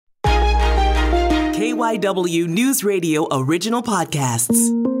KYW News Radio original podcasts.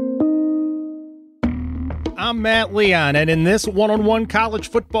 I'm Matt Leon, and in this one-on-one college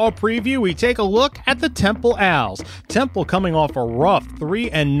football preview, we take a look at the Temple Owls. Temple coming off a rough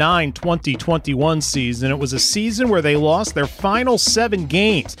 3-9 2021 season. It was a season where they lost their final 7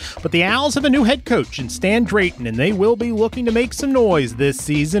 games. But the Owls have a new head coach in Stan Drayton, and they will be looking to make some noise this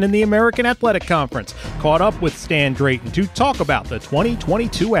season in the American Athletic Conference. Caught up with Stan Drayton to talk about the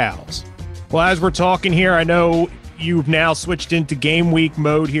 2022 Owls. Well, as we're talking here, I know you've now switched into game week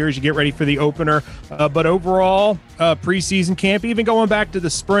mode here as you get ready for the opener. But overall, preseason camp, even going back to the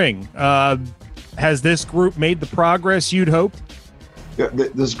spring, has this group made the progress you'd hoped? Yeah,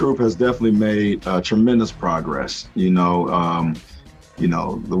 this group has definitely made tremendous progress. The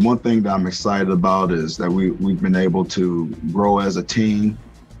one thing that I'm excited about is that we've been able to grow as a team.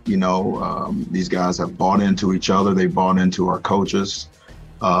 These guys have bought into each other. They bought into our coaches.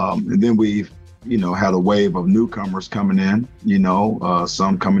 And then we've had a wave of newcomers coming in,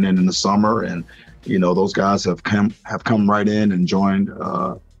 some coming in the summer, and, those guys have come right in and joined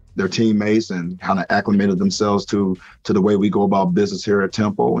their teammates and kind of acclimated themselves to the way we go about business here at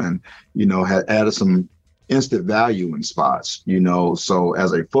Temple, and, had added some instant value in spots, so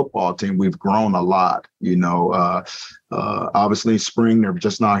as a football team, we've grown a lot, obviously spring, they're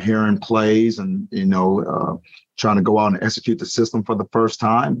just not hearing plays and, trying to go out and execute the system for the first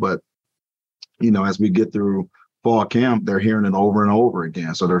time. But as we get through fall camp, they're hearing it over and over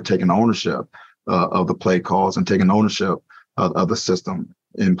again. So they're taking ownership of the play calls and taking ownership of the system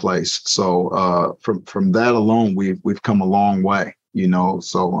in place. So from that alone, we've come a long way,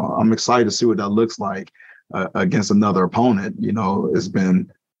 So I'm excited to see what that looks like against another opponent. It's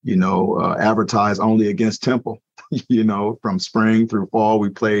been, advertised only against Temple, from spring through fall, we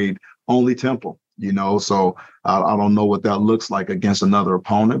played only Temple. So I don't know what that looks like against another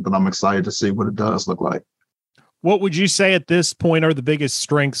opponent, but I'm excited to see what it does look like. What would you say at this point are the biggest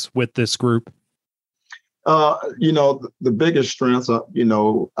strengths with this group? The biggest strengths,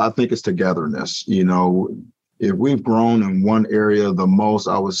 I think is togetherness. If we've grown in one area the most,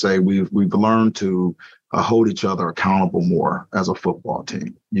 I would say we've learned to hold each other accountable more as a football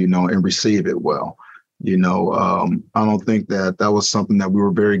team, and receive it well. I don't think that was something that we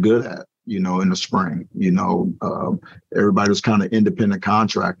were very good at. In the spring, everybody was kind of independent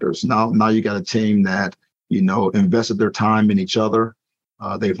contractors. Now you got a team that, invested their time in each other.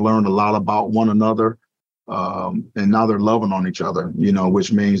 They've learned a lot about one another. And now they're loving on each other,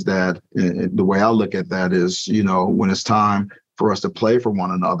 which means that the way I look at that is, when it's time for us to play for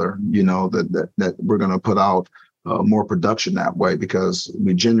one another, that we're going to put out more production that way because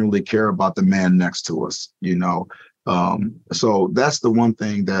we genuinely care about the man next to us, So that's the one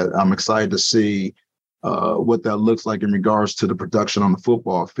thing that I'm excited to see what that looks like in regards to the production on the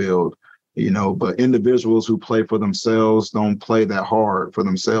football field, but individuals who play for themselves don't play that hard for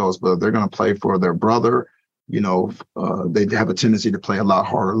themselves, but they're going to play for their brother. They have a tendency to play a lot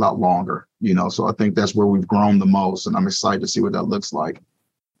harder, a lot longer, so I think that's where we've grown the most, and I'm excited to see what that looks like.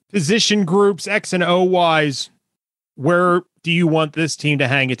 Position groups, X and O wise, where do you want this team to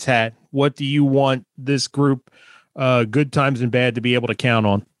hang its hat? What do you want this group, good times and bad, to be able to count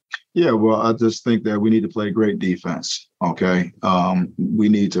on? Yeah, well, I just think that we need to play great defense. Okay. We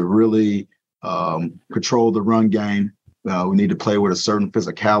need to really control the run game. We need to play with a certain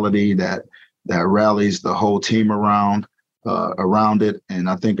physicality that rallies the whole team around it. And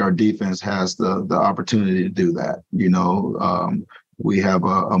I think our defense has the opportunity to do that. We have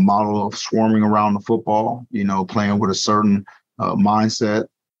a model of swarming around the football, playing with a certain mindset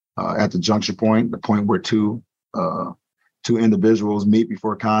at the junction point, the point where two individuals meet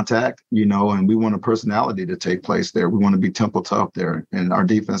before contact, and we want a personality to take place there. We want to be Temple tough there, and our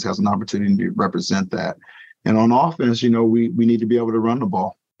defense has an opportunity to represent that. And on offense, we need to be able to run the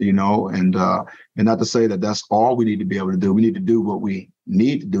ball, and not to say that that's all we need to be able to do. We need to do what we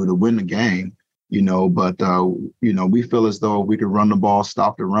need to do to win the game, but we feel as though if we can run the ball,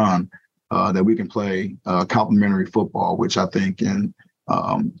 stop the run, that we can play complementary football, which I think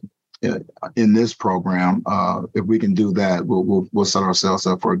in this program, if we can do that, we'll set ourselves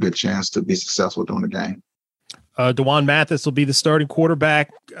up for a good chance to be successful during the game. D'Wan Mathis will be the starting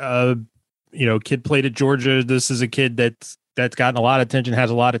quarterback. Kid played at Georgia. This is a kid that's gotten a lot of attention, has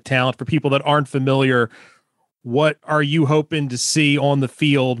a lot of talent. For people that aren't familiar, what are you hoping to see on the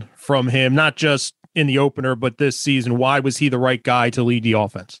field from him, not just in the opener, but this season? Why was he the right guy to lead the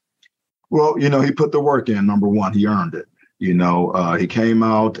offense? Well, he put the work in, number one. He earned it. He came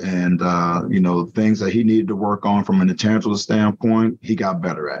out and, things that he needed to work on from an intangible standpoint, he got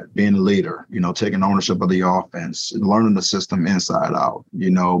better at being a leader, taking ownership of the offense, learning the system inside out,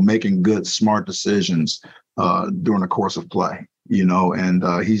 making good, smart decisions during the course of play,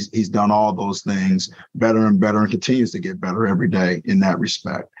 and he's done all those things better and better and continues to get better every day in that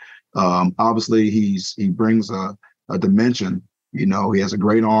respect. Obviously, he brings a dimension. He has a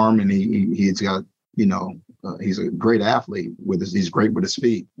great arm and he's got, he's a great athlete he's great with his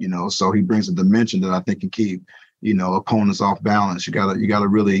feet, so he brings a dimension that I think can keep, opponents off balance. You gotta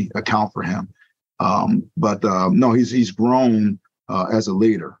really account for him. No, he's grown as a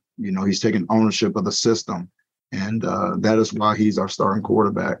leader. He's taken ownership of the system, and that is why he's our starting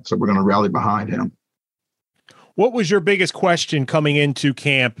quarterback. So we're going to rally behind him. What was your biggest question coming into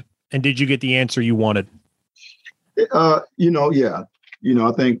camp, and did you get the answer you wanted? I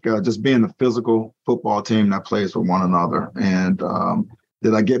think just being a physical football team that plays for one another. And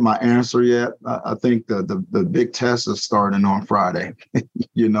did I get my answer yet? I think the big test is starting on Friday.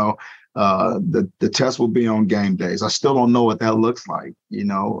 The test will be on game days. I still don't know what that looks like,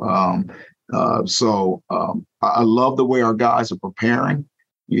 I love the way our guys are preparing.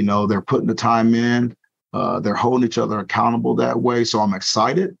 They're putting the time in. They're holding each other accountable that way. So I'm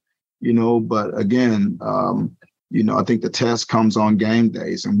excited, but again, I think the test comes on game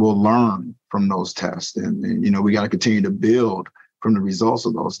days and we'll learn from those tests. And we got to continue to build from the results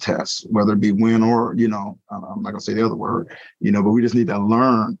of those tests, whether it be win or, I'm not going to say the other word, but we just need to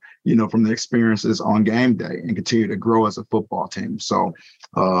learn, from the experiences on game day and continue to grow as a football team. So,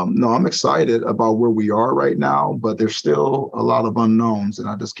 no, I'm excited about where we are right now, but there's still a lot of unknowns. And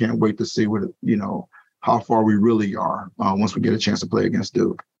I just can't wait to see how far we really are once we get a chance to play against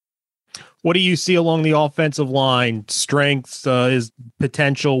Duke. What do you see along the offensive line? Strengths, is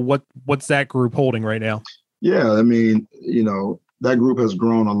potential. What's that group holding right now? Yeah, I mean, that group has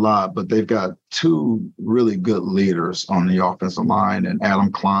grown a lot, but they've got two really good leaders on the offensive line, and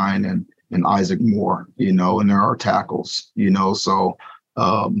Adam Klein and Isaac Moore, and there are tackles, so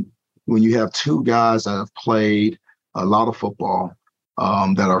when you have two guys that have played a lot of football,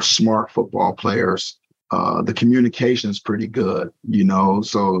 that are smart football players, the communication is pretty good,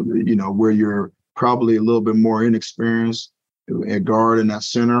 so, where you're probably a little bit more inexperienced at guard in that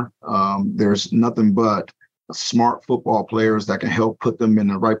center, there's nothing but smart football players that can help put them in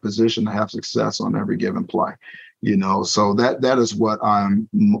the right position to have success on every given play, so that is what I'm,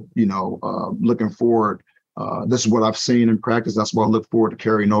 looking forward. This is what I've seen in practice. That's what I look forward to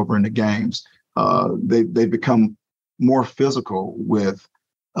carrying over into games. They've become more physical with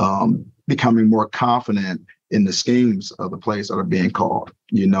becoming more confident in the schemes of the plays that are being called,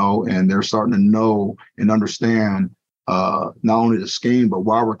 and they're starting to know and understand not only the scheme, but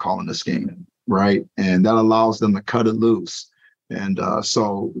why we're calling the scheme, right? And that allows them to cut it loose. And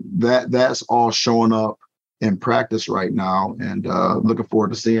so that's all showing up in practice right now, and looking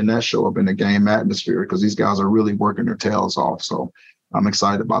forward to seeing that show up in the game atmosphere, because these guys are really working their tails off. So I'm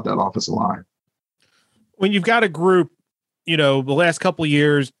excited about that offensive line. When you've got a group, the last couple of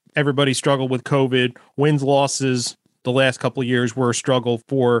years, everybody struggled with COVID. Wins, losses, the last couple of years were a struggle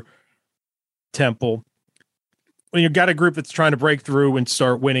for Temple. When you've got a group that's trying to break through and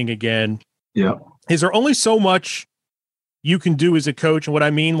start winning again, yeah, is there only so much you can do as a coach? And what I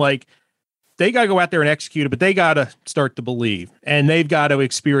mean, they got to go out there and execute it, but they got to start to believe, and they've got to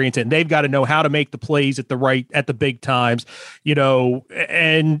experience it, and they've got to know how to make the plays at the big times,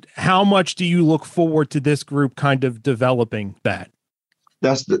 and how much do you look forward to this group kind of developing that?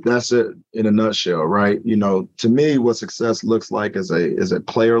 That's it in a nutshell, right? To me, what success looks like is a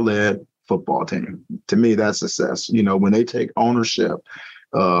player-led football team. To me, that's success. When they take ownership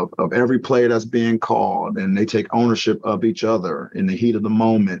of every play that's being called, and they take ownership of each other in the heat of the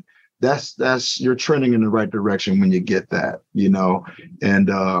moment, that's you're trending in the right direction when you get that, and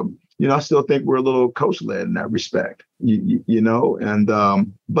I still think we're a little coach-led in that respect,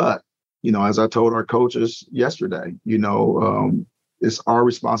 but as I told our coaches yesterday, it's our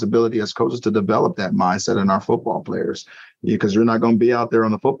responsibility as coaches to develop that mindset in our football players, because you're not going to be out there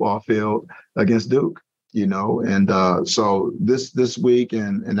on the football field against Duke, and so this week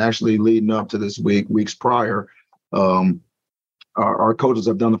and actually leading up to this weeks prior, our coaches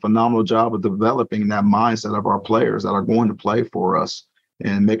have done a phenomenal job of developing that mindset of our players that are going to play for us,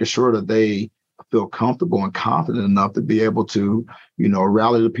 and making sure that they feel comfortable and confident enough to be able to,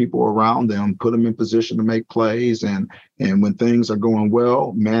 rally the people around them, put them in position to make plays, and when things are going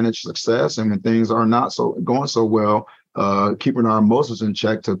well, manage success, and when things are not going so well, keeping our emotions in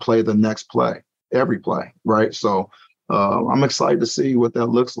check to play the next play, every play, right? So I'm excited to see what that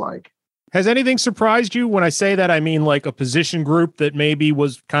looks like. Has anything surprised you? When I say that, I mean like a position group that maybe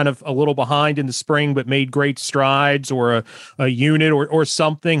was kind of a little behind in the spring but made great strides, or a unit or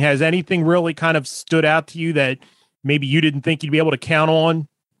something. Has anything really kind of stood out to you that maybe you didn't think you'd be able to count on,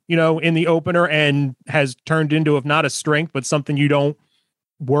 in the opener, and has turned into, if not a strength, but something you don't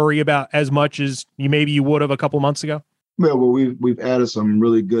worry about as much as you would have a couple months ago? Well, we've added some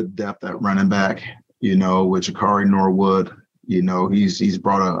really good depth at running back, with Jakari Norwood. He's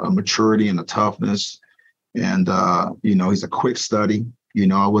brought a maturity and a toughness, and he's a quick study.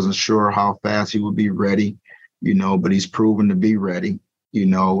 I wasn't sure how fast he would be ready, but he's proven to be ready,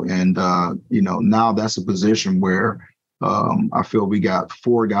 and now that's a position where I feel we got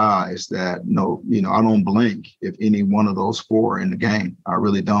four guys that I don't blink if any one of those four are in the game. I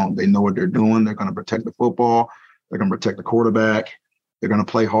really don't. They know what they're doing. They're going to protect the football. They're going to protect the quarterback. They're going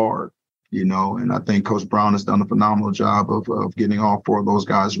to play hard. And I think Coach Brown has done a phenomenal job of getting all four of those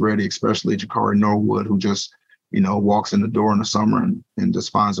guys ready, especially Jakari Norwood, who just, walks in the door in the summer and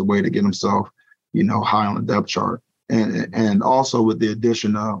just finds a way to get himself, high on the depth chart. And also with the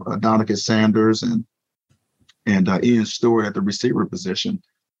addition of Donicus Sanders and Ian Stewart at the receiver position,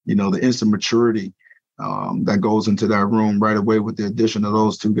 the instant maturity that goes into that room right away with the addition of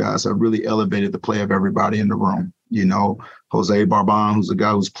those two guys have really elevated the play of everybody in the room. Jose Barban, who's a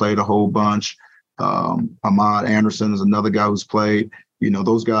guy who's played a whole bunch. Ahmad Anderson is another guy who's played.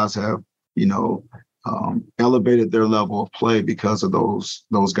 Those guys have, elevated their level of play because of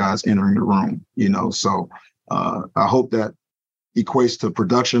those guys entering the room. So I hope that equates to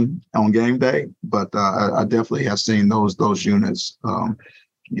production on game day, but I definitely have seen those units,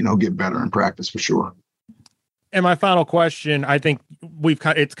 get better in practice for sure. And my final question, I think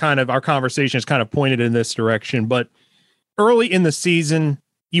our conversation is kind of pointed in this direction, but early in the season,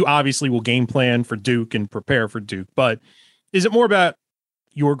 you obviously will game plan for Duke and prepare for Duke, but is it more about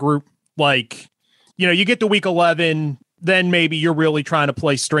your group? Like, you get to week 11, then maybe you're really trying to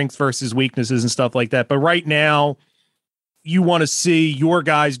play strengths versus weaknesses and stuff like that. But right now you want to see your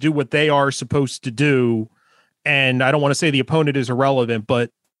guys do what they are supposed to do. And I don't want to say the opponent is irrelevant,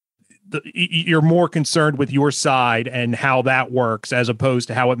 but you're more concerned with your side and how that works as opposed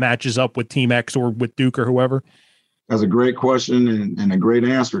to how it matches up with Team X or with Duke or whoever? That's a great question and a great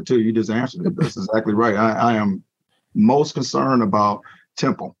answer, too. You just answered it. That's exactly right. I am most concerned about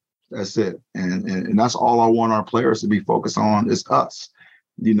Temple. That's it. And that's all I want our players to be focused on is us.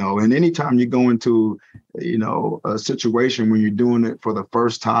 And anytime you go into, a situation when you're doing it for the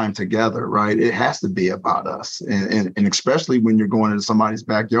first time together, right, it has to be about us. And especially when you're going into somebody's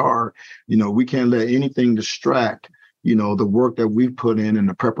backyard, we can't let anything distract, the work that we've put in and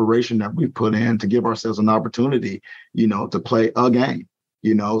the preparation that we've put in to give ourselves an opportunity, to play a game,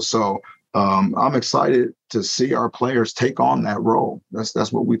 So I'm excited to see our players take on that role.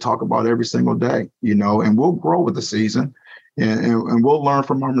 That's what we talk about every single day, and we'll grow with the season. And we'll learn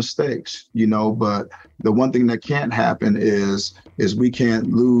from our mistakes, but the one thing that can't happen is we can't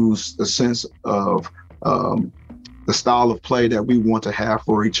lose the sense of the style of play that we want to have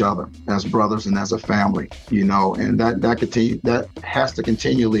for each other as brothers and as a family, and that has to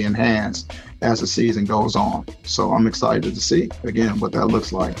continually enhance as the season goes on. So I'm excited to see, again, what that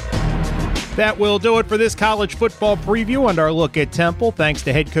looks like. That will do it for this college football preview and our look at Temple. Thanks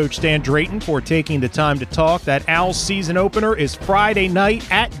to head coach Stan Drayton for taking the time to talk. That Owls season opener is Friday night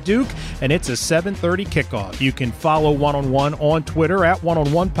at Duke, and it's a 7:30 kickoff. You can follow One on One on Twitter at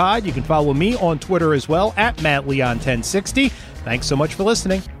OneOnOnePod. You can follow me on Twitter as well at MattLeon1060. Thanks so much for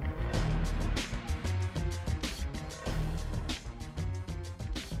listening.